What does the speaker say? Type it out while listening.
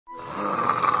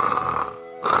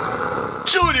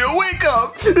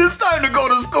It's time to go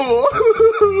to school.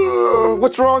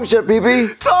 What's wrong, Chef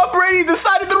Pee-Pee? Tom Brady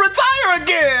decided to retire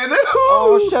again.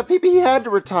 Oh, Chef Pee-Pee, he had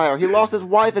to retire. He lost his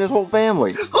wife and his whole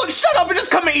family. Look, shut up and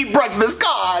just come and eat breakfast,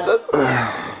 God.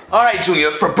 All right,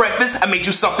 Junior, for breakfast, I made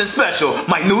you something special.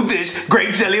 My new dish,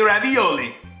 grape jelly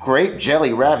ravioli. Grape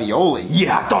jelly ravioli?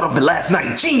 Yeah, I thought of it last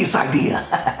night. Genius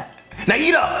idea. Now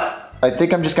eat up. I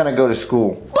think I'm just gonna go to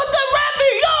school. But the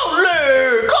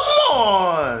ravioli! Come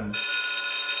on!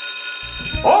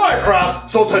 Alright,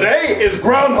 Cross, so today is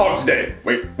Groundhog's Day.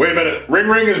 Wait a minute. Ring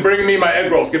Ring is bringing me my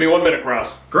egg rolls. Give me 1 minute,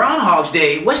 Cross. Groundhog's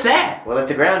Day? What's that? Well, if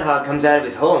the groundhog comes out of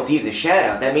his hole and sees his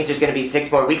shadow, that means there's gonna be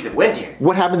 6 more weeks of winter.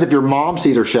 What happens if your mom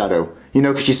sees her shadow? You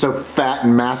know, because she's so fat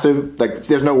and massive, like,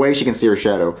 there's no way she can see her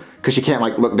shadow. Because she can't,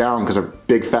 like, look down because her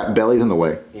big fat belly's in the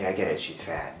way. Yeah, I get it, she's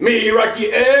fat. Me like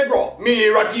the egg roll. Me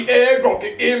like the egg roll.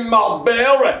 Get in my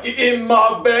belly. Get in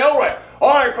my belly.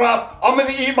 Alright, Cross, I'm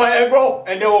gonna eat my egg roll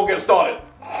and then we'll get started.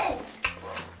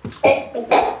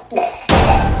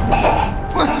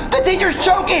 The teacher's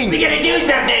choking! We gotta do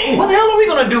something! What the hell are we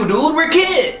gonna do, dude? We're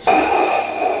kids.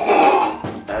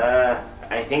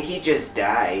 I think he just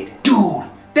died. Dude,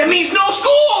 that means no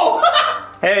school!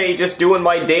 Hey, just doing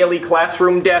my daily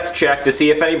classroom death check to see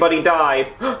if anybody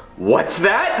died. What's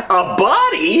that? A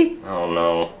body? Oh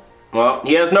no. Well,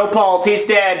 he has no pulse. He's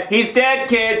dead. He's dead,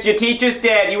 kids. Your teacher's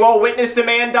dead. You all witnessed a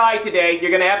man die today.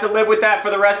 You're gonna have to live with that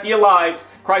for the rest of your lives.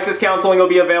 Crisis counseling will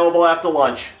be available after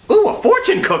lunch. Ooh, a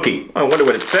fortune cookie. I wonder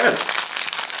what it says.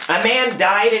 A man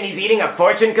died and he's eating a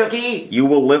fortune cookie? You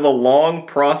will live a long,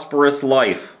 prosperous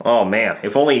life. Oh man,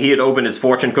 if only he had opened his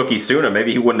fortune cookie sooner,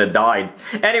 maybe he wouldn't have died.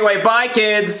 Anyway, bye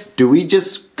kids! Do we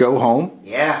just go home?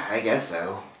 Yeah, I guess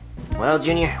so. Well,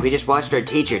 Junior, we just watched our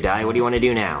teacher die. What do you want to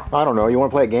do now? I don't know, you wanna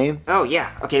play a game? Oh,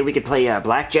 yeah. Okay, we could play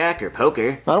blackjack or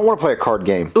poker. I don't wanna play a card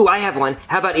game. Ooh, I have one.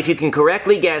 How about if you can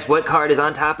correctly guess what card is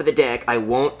on top of the deck, I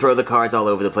won't throw the cards all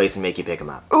over the place and make you pick them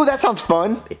up. Ooh, that sounds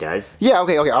fun. It does? Yeah,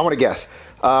 okay, I wanna guess.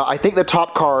 I think the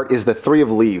top card is the 3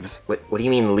 of leaves. What do you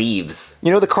mean leaves?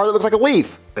 You know, the card that looks like a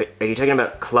leaf. Are you talking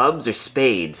about clubs or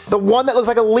spades? The one that looks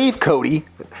like a leaf, Cody.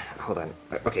 Hold on.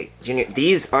 Okay, Junior,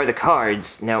 these are the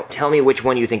cards. Now tell me which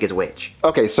one you think is which.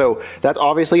 Okay, so that's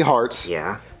obviously hearts.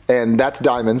 Yeah. And that's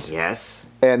diamonds. Yes.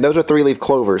 And those are 3-leaf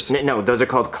clovers. No, those are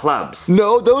called clubs.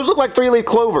 No, those look like 3-leaf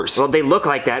clovers. Well, they look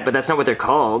like that, but that's not what they're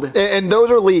called. And those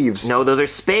are leaves. No, those are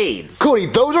spades. Cody,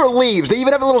 those are leaves. They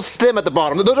even have a little stem at the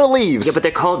bottom. Those are leaves. Yeah, but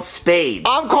they're called spades.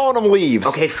 I'm calling them leaves.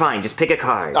 Okay, fine. Just pick a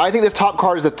card. I think this top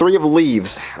card is the 3 of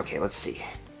leaves. Okay, let's see.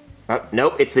 Oh,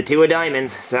 nope, it's the 2 of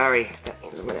diamonds. Sorry. That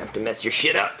means I'm gonna have to mess your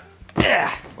shit up.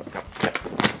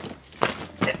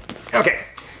 Okay,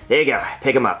 there you go.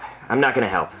 Pick them up. I'm not gonna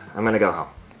help. I'm gonna go home.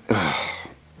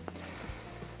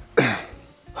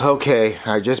 Okay,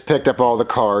 I just picked up all the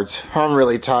cards. I'm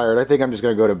really tired. I think I'm just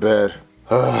gonna go to bed.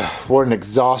 What an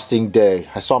exhausting day.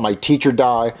 I saw my teacher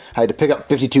die. I had to pick up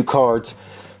 52 cards.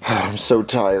 I'm so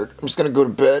tired. I'm just gonna go to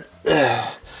bed.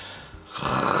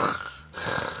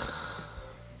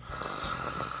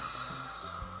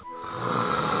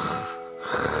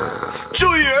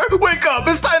 Junior, wake up.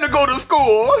 It's time to go to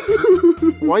school.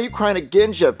 Why are you crying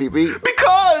again, Chef Pee-Pee?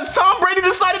 Because Tom Brady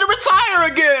decided to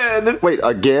retire again. Wait,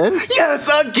 again? Yes,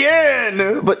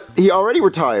 again. But he already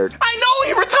retired. I know,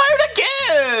 he retired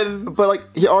again. But like,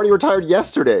 he already retired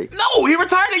yesterday. No, he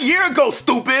retired a year ago,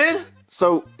 stupid.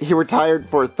 So, he retired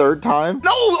for a 3rd time?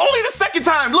 No, only the 2nd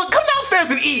time. Look, come downstairs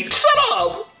and eat. Shut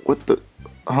up. What the...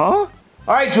 Huh?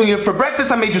 All right, Junior, for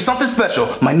breakfast, I made you something special.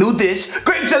 My new dish,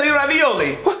 grape jelly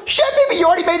ravioli. Chef Pee-Pee, you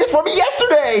already made this for me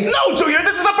yesterday! No, Junior,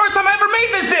 this is the first time I ever made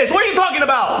this dish. What are you talking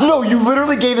about? No, you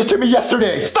literally gave this to me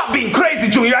yesterday! Stop being crazy,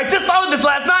 Junior. I just thought of this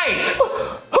last night.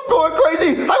 I'm going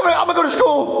crazy! I'm gonna go to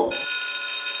school!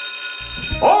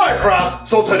 Alright, Cross,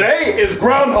 so today is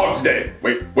Groundhog's Day.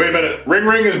 Wait a minute. Ring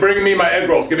Ring is bringing me my egg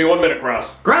rolls. Give me 1 minute,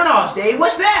 Cross. Groundhog's Day?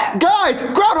 What's that? Guys,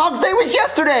 Groundhog's Day was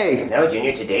yesterday! No,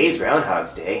 Junior, today's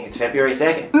Groundhog's Day. It's February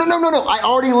 2nd. No, I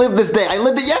already lived this day. I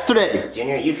lived it yesterday!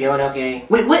 Junior, you feeling okay?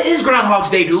 Wait, what is Groundhog's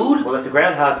Day, dude? Well, if the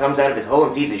groundhog comes out of his hole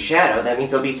and sees his shadow, that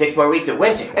means there'll be 6 more weeks of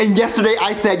winter. And yesterday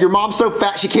I said your mom's so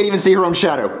fat she can't even see her own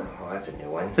shadow. Well, that's a new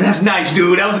one. That's nice,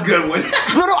 dude. That was a good one.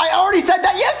 No, I already said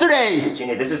that yesterday!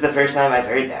 Junior, this is the first time I've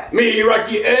heard that. Me like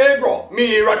the egg roll.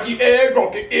 Me like the egg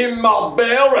roll. Get in my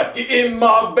belly. Get in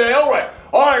my belly.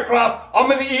 Alright, Cross, I'm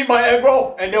gonna eat my egg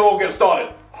roll and then we'll get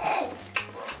started.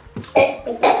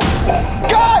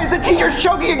 Guys, the teacher's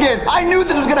choking again! I knew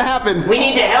this was gonna happen! We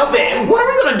need to help him! What are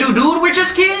we gonna do, dude? We're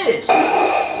just kids.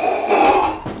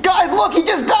 Guys, look, he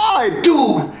just died!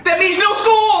 Dude, that means no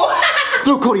school.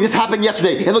 Look, Cody, this happened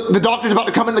yesterday. And look, the doctor's about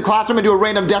to come into the classroom and do a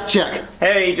random death check.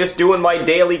 Hey, just doing my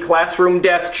daily classroom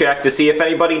death check to see if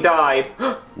anybody died.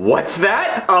 What's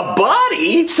that? A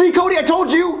body? See, Cody, I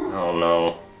told you. Oh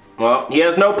no. Well, he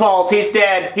has no pulse. He's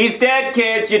dead. He's dead,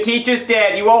 kids. Your teacher's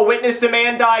dead. You all witnessed a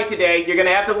man die today. You're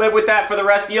gonna have to live with that for the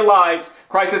rest of your lives.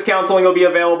 Crisis counseling will be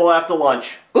available after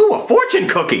lunch. Ooh, a fortune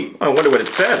cookie. I wonder what it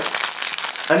says.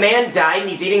 A man died and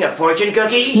he's eating a fortune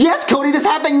cookie? Yes, Cody, this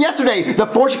happened yesterday. The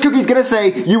fortune cookie's gonna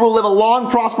say, you will live a long,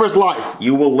 prosperous life.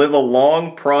 You will live a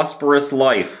long, prosperous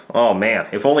life. Oh man,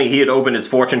 if only he had opened his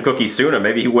fortune cookie sooner,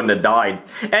 maybe he wouldn't have died.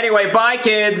 Anyway, bye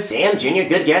kids! Damn, Junior,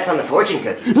 good guess on the fortune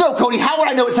cookie. No, Cody, how would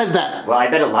I know it says that? Well, I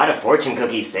bet a lot of fortune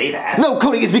cookies say that. No,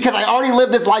 Cody, it's because I already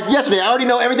lived this life yesterday. I already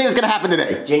know everything that's gonna happen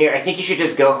today. Junior, I think you should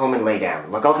just go home and lay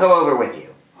down. Look, I'll come over with you.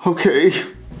 Okay.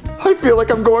 I feel like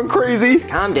I'm going crazy.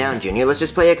 Calm down, Junior. Let's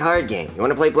just play a card game. You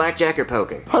want to play blackjack or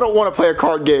poker? I don't want to play a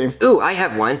card game. Ooh, I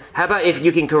have one. How about if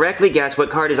you can correctly guess what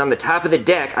card is on the top of the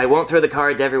deck, I won't throw the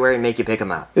cards everywhere and make you pick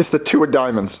them up. It's the 2 of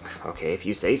diamonds. Okay, if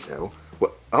you say so.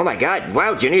 Oh my god,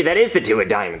 wow, Junior, that is the 2 of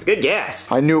diamonds. Good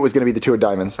guess. I knew it was going to be the 2 of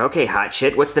diamonds. Okay, hot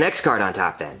shit. What's the next card on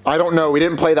top then? I don't know. We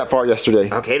didn't play that far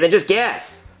yesterday. Okay, then just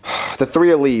guess. The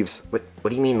 3 of leaves. What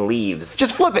do you mean leaves?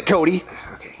 Just flip it, Cody.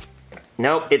 Okay.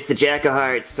 Nope, it's the Jack of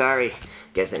Hearts. Sorry.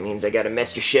 Guess that means I gotta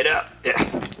mess your shit up.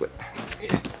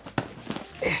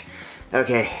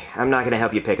 Okay, I'm not gonna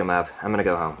help you pick them up. I'm gonna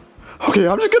go home. Okay,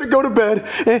 I'm just gonna go to bed,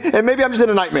 and maybe I'm just in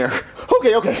a nightmare.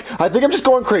 Okay, I think I'm just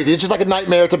going crazy. It's just like a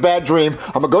nightmare, it's a bad dream.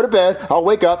 I'm gonna go to bed, I'll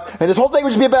wake up, and this whole thing would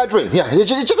just be a bad dream. Yeah, it's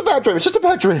just a bad dream, it's just a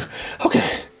bad dream.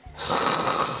 Okay.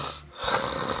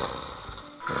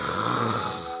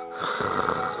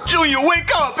 Junior, wake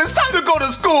up! It's time to go to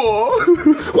school!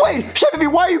 Wait, Chef,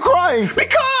 why are you crying?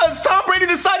 Because Tom Brady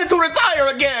decided to retire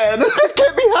again! This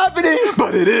can't be happening!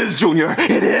 But it is, Junior.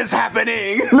 It is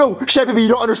happening! No, Chef, you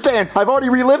don't understand. I've already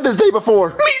relived this day before.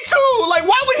 Me too! Like,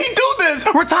 why would he do this?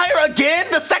 Retire again?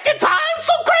 The second time?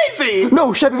 So crazy!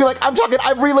 No, Chef,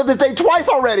 I've relived this day twice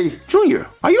already. Junior,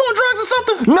 are you on drugs or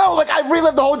something? No, I've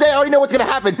relived the whole day. I already know what's gonna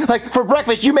happen. Like, for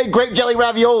breakfast, you made grape jelly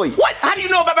ravioli. What? How do you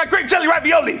know about my grape jelly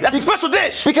ravioli? That's a special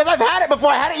dish! Because I've had it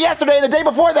before. I had it yesterday and the day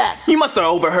before that. You must have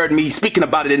overheard me speaking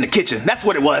about it in the kitchen. That's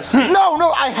what it was.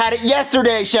 No, I had it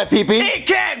yesterday, Chef Pee-Pee. It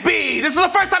can't be! This is the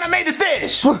first time I made this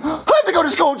dish! I have to go to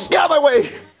school. Just get out of my way.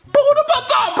 But what about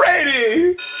Tom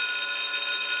Brady?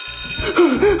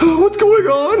 What's going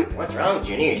on? What's wrong,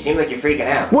 Junior? You seem like you're freaking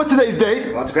out. What's today's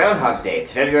date? Well, it's Groundhog's Day.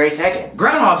 It's February 2nd.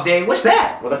 Groundhog's Day? What's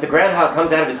that? Well, if the groundhog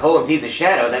comes out of his hole and sees a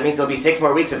shadow, that means there'll be 6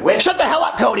 more weeks of winter. Shut the hell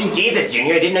up, Cody. Jesus,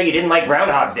 Junior, I didn't know you didn't like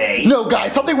Groundhog's Day. No,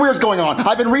 guys, something weird's going on.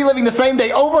 I've been reliving the same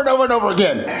day over and over and over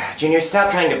again. Junior,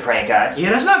 stop trying to prank us. Yeah,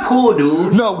 that's not cool,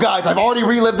 dude. No, guys, I've already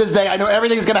relived this day. I know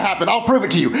everything's gonna happen. I'll prove it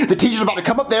to you. The teacher's about to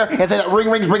come up there and say that Ring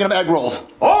Ring's bringing them egg rolls.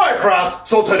 Alright, class,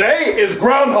 so today is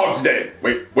Groundhog's Day.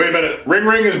 Wait a minute. Ring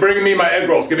Ring is bringing me my egg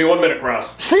rolls. Give me 1 minute,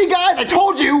 class. See, guys, I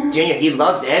told you. Junior, he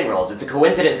loves egg rolls. It's a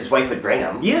coincidence his wife would bring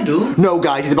them. Yeah, dude. No,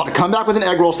 guys, he's about to come back with an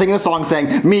egg roll, singing a song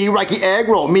saying, me, Reiki egg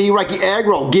roll,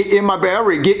 get in my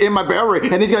berry, get in my berry.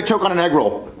 And he's gonna choke on an egg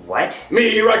roll. What?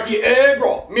 Me, Reiki egg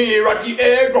roll,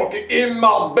 get in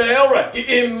my berry, get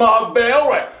in my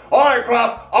berry. Alright,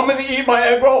 class, I'm gonna eat my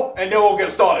egg roll, and then we'll get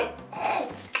started.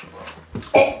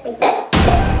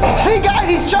 See, guys,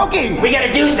 he's choking. We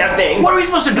gotta do something. What are we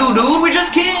supposed to do, dude? We're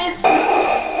just kids.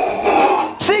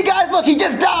 See, guys, look, he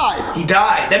just died. He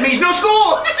died. That means no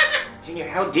school. Junior,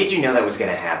 how did you know that was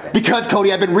gonna happen? Because,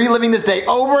 Cody, I've been reliving this day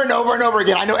over and over and over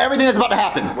again. I know everything that's about to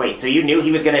happen. Wait, so you knew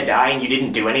he was gonna die and you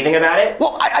didn't do anything about it?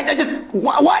 Well, I just...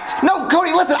 What? No,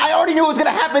 Cody, listen, I already knew it was gonna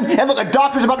happen. And look, a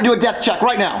doctor's about to do a death check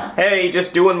right now. Hey,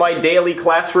 just doing my daily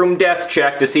classroom death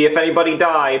check to see if anybody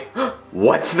died.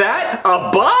 What's that?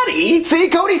 A body? See,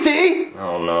 Cody, see?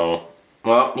 Oh no.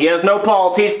 Well, he has no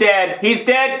pulse. He's dead. He's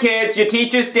dead, kids. Your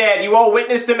teacher's dead. You all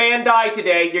witnessed a man die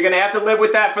today. You're gonna have to live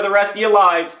with that for the rest of your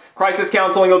lives. Crisis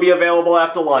counseling will be available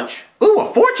after lunch. Ooh,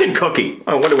 a fortune cookie.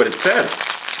 I wonder what it says.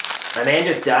 A man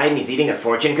just died and he's eating a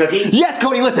fortune cookie? Yes,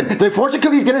 Cody, listen. The fortune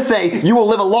cookie's gonna say, you will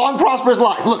live a long, prosperous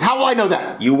life. Look, how will I know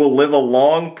that? You will live a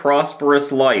long,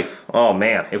 prosperous life. Oh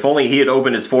man, if only he had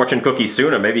opened his fortune cookie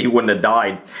sooner, maybe he wouldn't have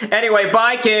died. Anyway,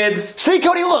 bye kids! See,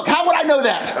 Cody, look, how would I know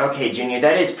that? Okay, Junior,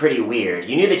 that is pretty weird.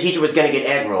 You knew the teacher was gonna get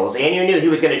egg rolls, and you knew he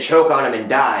was gonna choke on them and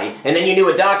die, and then you knew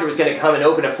a doctor was gonna come and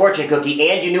open a fortune cookie,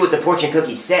 and you knew what the fortune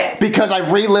cookie said. Because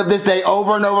I've relived this day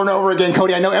over and over and over again,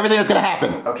 Cody. I know everything that's gonna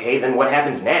happen. Okay, then what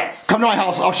happens next? Come to my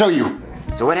house, I'll show you.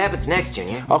 So what happens next,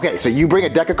 Junior? Okay, so you bring a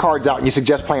deck of cards out and you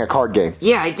suggest playing a card game.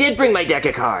 Yeah, I did bring my deck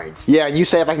of cards. Yeah, and you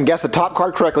say if I can guess the top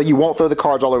card correctly, you won't throw the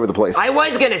cards all over the place. I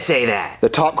was gonna say that. The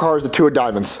top card is the 2 of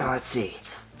diamonds. Oh, let's see.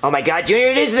 Oh my god, Junior,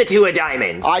 it is the two of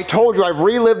diamonds! I told you I've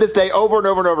relived this day over and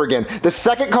over and over again. The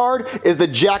second card is the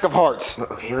Jack of Hearts.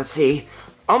 Okay, let's see.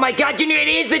 Oh my god, Junior, it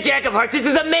is the Jack of Hearts! This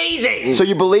is amazing! So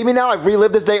you believe me now? I've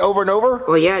relived this day over and over?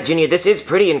 Well, yeah, Junior, this is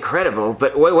pretty incredible,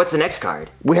 but what's the next card?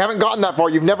 We haven't gotten that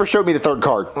far. You've never showed me the third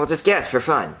card. Well, just guess, for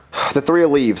fun. The Three of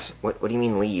Leaves. What do you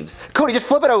mean, leaves? Cody, just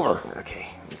flip it over. Okay,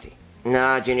 let me see.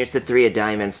 Nah, Junior, it's the three of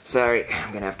diamonds. Sorry,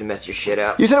 I'm gonna have to mess your shit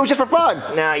up. You said it was just for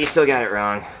fun. Nah, you still got it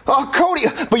wrong. Oh, Cody,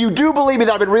 but you do believe me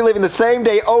that I've been reliving the same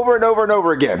day over and over and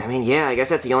over again. I mean, yeah, I guess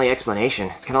that's the only explanation.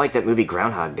 It's kind of like that movie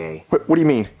Groundhog Day. What do you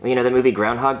mean? Well, you know that movie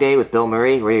Groundhog Day with Bill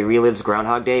Murray, where he relives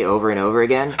Groundhog Day over and over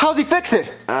again? How's he fix it?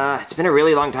 It's been a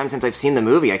really long time since I've seen the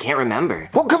movie. I can't remember.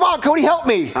 Well, come on, Cody, help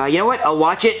me. You know what? I'll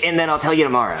watch it and then I'll tell you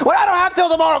tomorrow. Well, I don't have till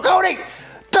tomorrow, Cody.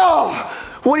 Oh,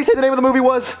 what did you say the name of the movie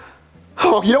was?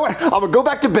 Oh, you know what? I'm gonna go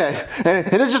back to bed, and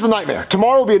this is just a nightmare.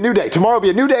 Tomorrow will be a new day. Tomorrow will be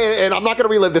a new day, and I'm not gonna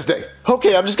relive this day.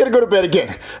 Okay, I'm just gonna go to bed again.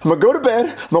 I'm gonna go to bed,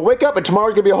 I'm gonna wake up, and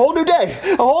tomorrow's gonna be a whole new day.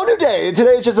 A whole new day. And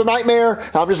today is just a nightmare.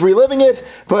 I'm just reliving it.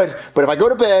 But if I go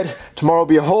to bed, tomorrow will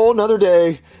be a whole nother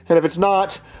day. And if it's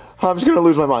not, I'm just gonna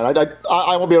lose my mind.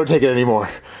 I won't be able to take it anymore.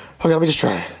 Okay, let me just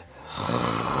try it.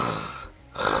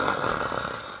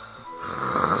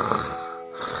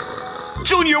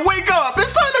 Junior, wake up!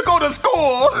 It's time to go to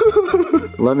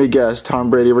school! Let me guess, Tom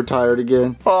Brady retired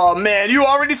again? Oh man, you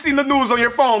already seen the news on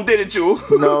your phone, didn't you?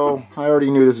 No, I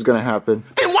already knew this was gonna happen.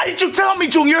 Then why didn't you tell me,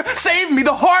 Junior? Save me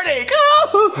the heartache!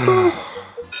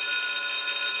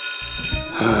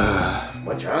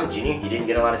 What's wrong, Junior? You didn't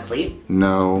get a lot of sleep?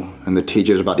 No, and the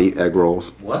teacher's about to eat egg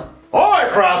rolls. What?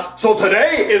 Alright, Cross, so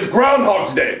today is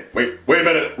Groundhog's Day. Wait a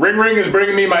minute. Ring Ring is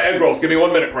bringing me my egg rolls. Give me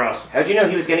 1 minute, Cross. How'd you know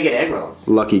he was gonna get egg rolls?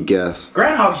 Lucky guess.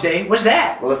 Groundhog's Day? What's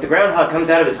that? Well, if the groundhog comes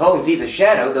out of his hole and sees a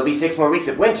shadow, there'll be 6 more weeks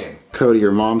of winter. Cody,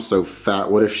 your mom's so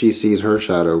fat. What if she sees her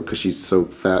shadow because she's so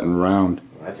fat and round?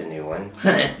 Well, that's a new one.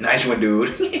 Nice one,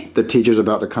 dude. The teacher's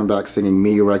about to come back singing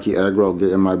Me, Recky Egg Roll,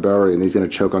 Get in My Belly, and he's gonna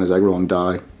choke on his egg roll and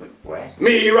die. What?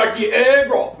 Me Recky egg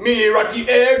roll,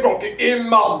 get in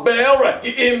my belly,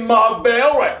 get in my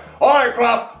belly. Alright,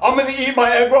 class, I'm gonna eat my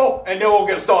egg roll and then we'll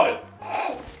get started.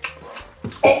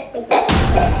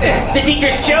 The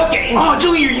teacher's choking! Oh,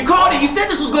 Junior, you called it. You said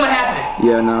this was gonna happen.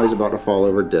 Yeah, now he's about to fall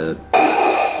over dead.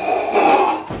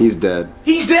 He's dead.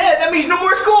 He's dead. That means no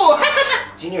more school.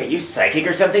 Junior, are you psychic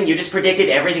or something? You just predicted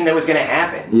everything that was gonna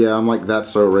happen. Yeah, I'm like that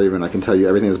so Raven. I can tell you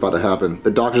everything that's about to happen.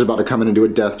 The doctor's about to come in and do a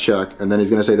death check, and then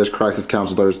he's gonna say there's crisis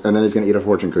counselors, and then he's gonna eat a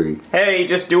fortune cookie. Hey,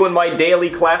 just doing my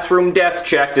daily classroom death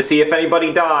check to see if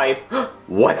anybody died.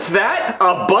 What's that?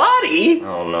 A body?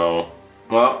 Oh no.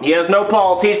 Well, he has no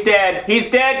pulse. He's dead.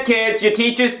 He's dead, kids. Your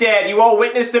teacher's dead. You all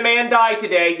witnessed a man die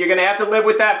today. You're gonna have to live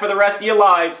with that for the rest of your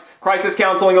lives. Crisis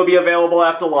counseling will be available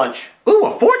after lunch. Ooh,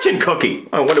 a fortune cookie.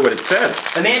 I wonder what it says.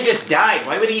 The man just died.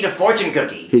 Why would he eat a fortune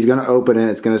cookie? He's gonna open it,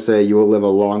 it's gonna say, you will live a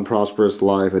long, prosperous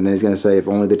life, and then he's gonna say, if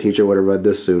only the teacher would have read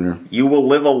this sooner. You will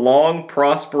live a long,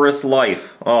 prosperous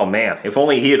life. Oh man, if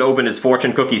only he had opened his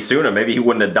fortune cookie sooner, maybe he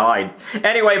wouldn't have died.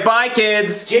 Anyway, bye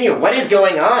kids! Junior, what is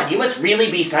going on? You must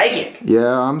really be psychic.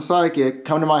 Yeah, I'm psychic.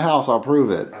 Come to my house, I'll prove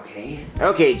it. Okay.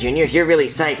 Okay, Junior, if you're really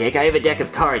psychic, I have a deck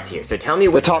of cards here, so tell me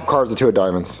The what— top card's the two of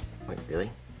diamonds. Wait,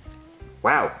 really?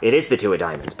 Wow, it is the two of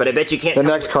diamonds, but I bet you can't The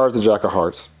tell next card's the Jack of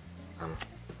Hearts.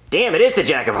 Damn, it is the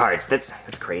Jack of Hearts. That's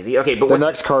crazy. Okay, but The what?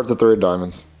 next card's the three of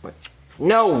diamonds.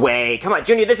 No way. Come on,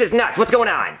 Junior, this is nuts. What's going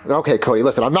on? Okay, Cody,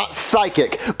 listen, I'm not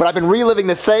psychic, but I've been reliving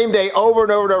the same day over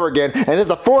and over and over again, and this is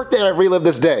the fourth day I've relived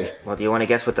this day. Well, do you want to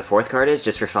guess what the fourth card is,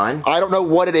 just for fun? I don't know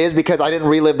what it is because I didn't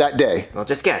relive that day. Well,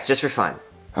 just guess, just for fun.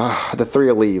 The three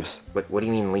of leaves. What do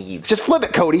you mean leaves? Just flip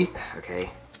it, Cody.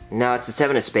 Okay. No, it's the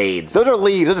seven of spades. Those are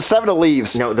leaves. Those are seven of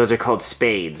leaves. No, those are called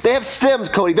spades. They have stems,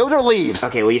 Cody. Those are leaves.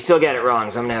 Okay, well, you still got it wrong,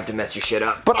 so I'm gonna have to mess your shit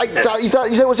up. But you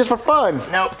said it was just for fun.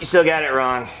 Nope, you still got it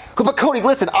wrong. But Cody,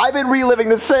 listen, I've been reliving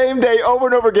the same day over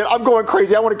and over again. I'm going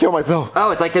crazy. I want to kill myself.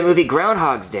 Oh, it's like the movie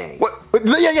Groundhog's Day. What?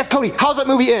 Yeah, yes, Cody. How's that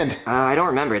movie end? I don't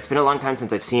remember. It's been a long time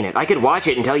since I've seen it. I could watch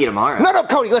it and tell you tomorrow. No,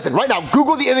 Cody, listen. Right now,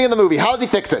 Google the ending of the movie. How does he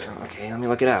fix it? Okay, let me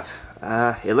look it up.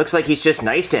 It looks like he's just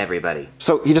nice to everybody.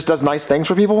 So he just does nice things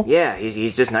for people? Yeah,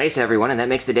 he's just nice to everyone, and that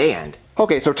makes the day end.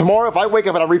 Okay, so tomorrow if I wake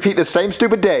up and I repeat this same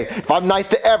stupid day, if I'm nice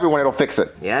to everyone, it'll fix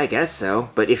it. Yeah, I guess so.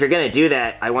 But if you're gonna do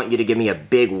that, I want you to give me a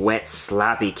big, wet,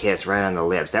 sloppy kiss right on the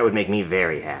lips. That would make me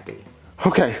very happy.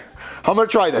 Okay, I'm gonna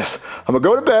try this. I'm gonna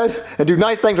go to bed and do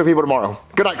nice things for people tomorrow.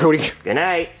 Good night, Cody. Good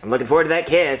night. I'm looking forward to that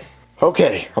kiss.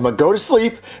 Okay, I'm gonna go to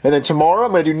sleep, and then tomorrow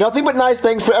I'm gonna do nothing but nice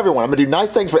things for everyone. I'm gonna do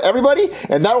nice things for everybody,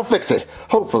 and that'll fix it.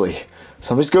 Hopefully.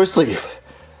 So I'm just go to sleep.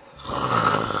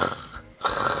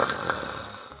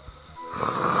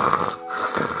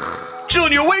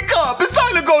 Junior, wake up! It's time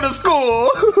going to go to school.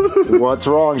 What's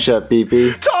wrong, Chef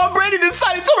Pee-Pee? Tom Brady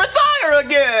decided to retire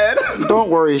again. Don't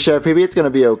worry, Chef Pee-Pee. It's gonna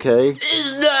be okay.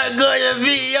 It's not going to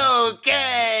be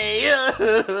okay.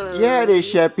 Yeah, it is,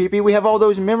 Chef Pee-Pee. We have all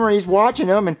those memories watching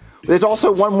them, and there's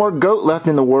also one more goat left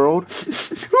in the world.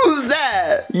 Who's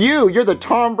that? You're the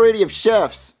Tom Brady of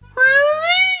chefs.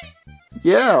 Really?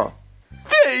 Yeah.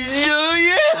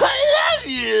 Julia, I love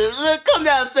you. Look, come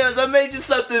downstairs. I made you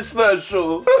something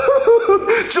special.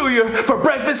 Julia, for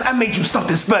breakfast, I made you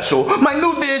something special. My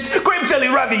new dish, grape jelly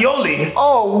ravioli.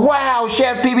 Oh, wow,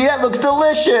 Chef Pee-Pee, that looks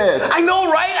delicious. I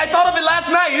know, right? I thought of it last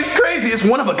night. It's crazy. It's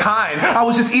one of a kind. I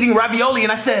was just eating ravioli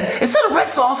and I said, instead of red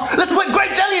sauce, let's put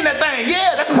grape jelly in that thing.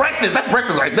 Yeah, that's breakfast. That's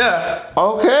breakfast right there.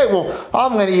 Okay, well,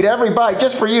 I'm gonna eat every bite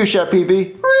just for you, Chef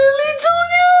Pee-Pee. Really,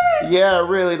 Junior? Yeah,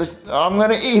 really. I'm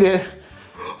gonna eat it.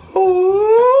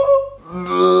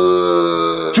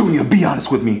 Junior, be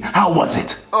honest with me. How was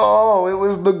it? Oh, it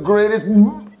was the greatest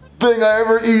thing I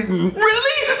ever eaten.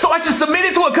 Really? So I should submit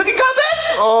it to a cooking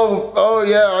contest? Oh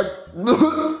yeah,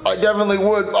 I definitely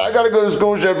would. I gotta go to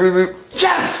school, Chef Pee-Pee.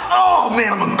 Yes! Oh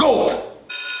man, I'm a goat!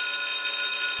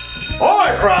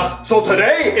 Alright, Cross, so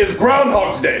today is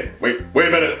Groundhog's Day. Wait a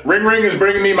minute. Ring Ring is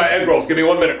bringing me my egg rolls. Give me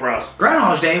 1 minute, Cross.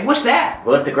 Groundhog's Day? What's that?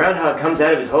 Well, if the groundhog comes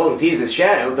out of his hole and sees his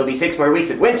shadow, there'll be 6 more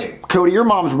weeks of winter. Cody, your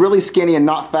mom's really skinny and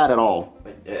not fat at all.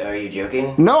 Are you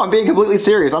joking? No, I'm being completely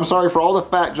serious. I'm sorry for all the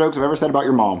fat jokes I've ever said about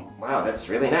your mom. Wow, that's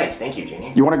really nice. Thank you,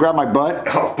 Junior. You wanna grab my butt?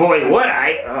 Oh boy, would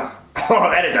I? Oh,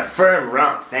 that is a firm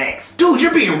rump, thanks. Dude,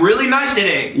 you're being really nice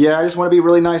today. Yeah, I just wanna be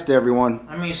really nice to everyone.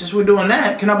 I mean, since we're doing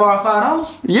that, can I borrow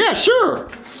 $5? Yeah, sure.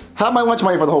 Have my lunch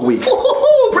money for the whole week.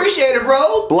 Woohoo! Appreciate it,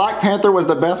 bro. Black Panther was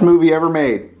the best movie ever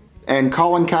made. And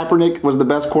Colin Kaepernick was the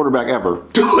best quarterback ever.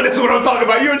 Dude, that's what I'm talking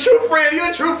about. You're a true friend. You're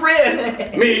a true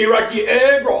friend. Me Rocky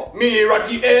egg roll. Me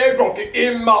Rocky egg roll. Get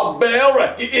in my bell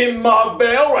rack. Get in my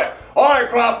bell rack. Alright,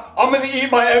 Cross, I'm gonna eat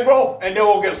my egg roll and then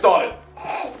we'll get started.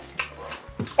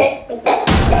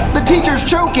 The teacher's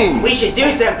choking! We should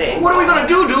do something. What are we gonna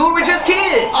do, dude? We're just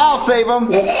kids. I'll save him.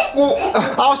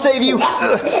 I'll save you.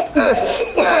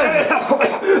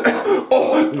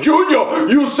 Oh, Junior,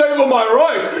 you saved my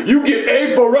life. You get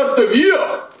egg for rest of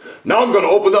year. Now I'm gonna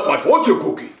open up my fortune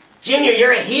cookie. Junior,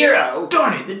 you're a hero.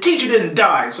 Darn it, the teacher didn't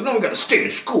die, so now we gotta stay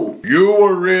in school. You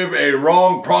will live a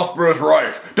long, prosperous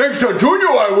life. Thanks to Junior,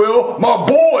 I will. My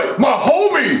boy, my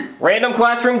homie. Random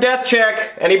classroom death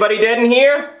check. Anybody dead in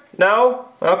here? No?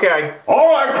 Okay.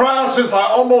 Alright, class, since I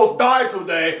almost died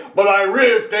today, but I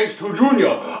lived thanks to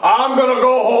Junior, I'm gonna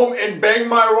go home and bang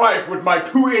my wife with my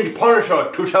 2-inch Punisher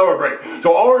to celebrate.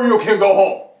 So all of you can go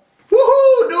home.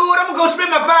 Woohoo, dude, I'm gonna go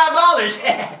spend my $5.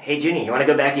 Hey, Junior, you want to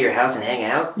go back to your house and hang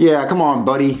out? Yeah, come on,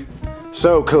 buddy.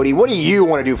 So, Cody, what do you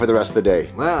want to do for the rest of the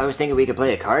day? Well, I was thinking we could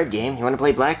play a card game. You want to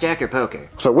play blackjack or poker?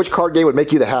 So, which card game would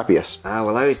make you the happiest?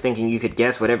 Well, I was thinking you could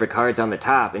guess whatever card's on the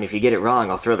top, and if you get it wrong,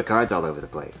 I'll throw the cards all over the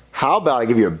place. How about I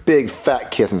give you a big fat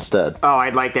kiss instead? Oh,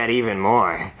 I'd like that even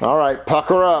more. All right,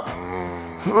 pucker up.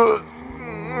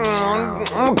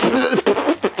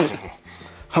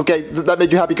 Okay, that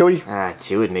made you happy, Cody?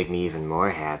 2 would make me even more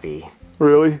happy.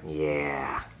 Really?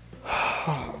 Yeah.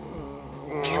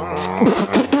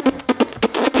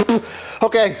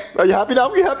 Okay, are you happy now?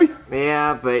 Are you happy?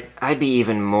 Yeah, but I'd be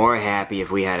even more happy if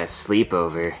we had a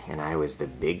sleepover and I was the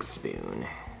big spoon.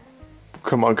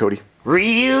 Come on, Cody.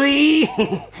 Really?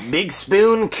 Big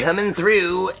spoon coming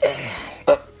through.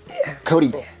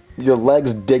 Cody, your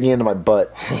leg's digging into my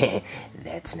butt.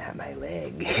 That's not my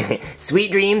leg.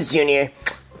 Sweet dreams, Junior.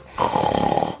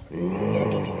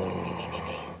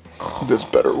 This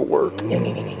better work.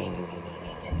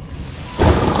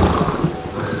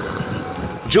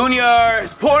 Junior,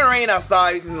 it's pouring rain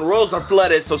outside and the roads are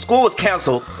flooded, so school was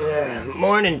canceled.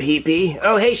 Morning, Pee-Pee.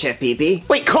 Oh, hey, Chef Pee-Pee.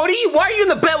 Wait, Cody, why are you in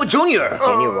the bed with Junior?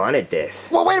 Junior wanted this.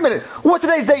 Well, wait a minute. What's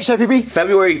today's date, Chef Pee-Pee?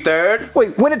 February 3rd?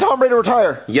 Wait, when did Tom Brady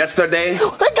retire? Yesterday?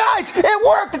 Hey, guys, it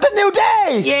worked. It's a new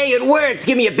day. Yay, it worked.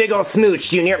 Give me a big ol' smooch,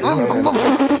 Junior.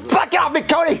 Back off me,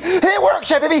 Cody. It worked,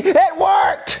 Chef Pee-Pee. It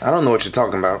worked. I don't know what you're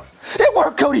talking about. It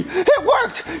worked, Cody. It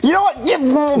worked. You know what?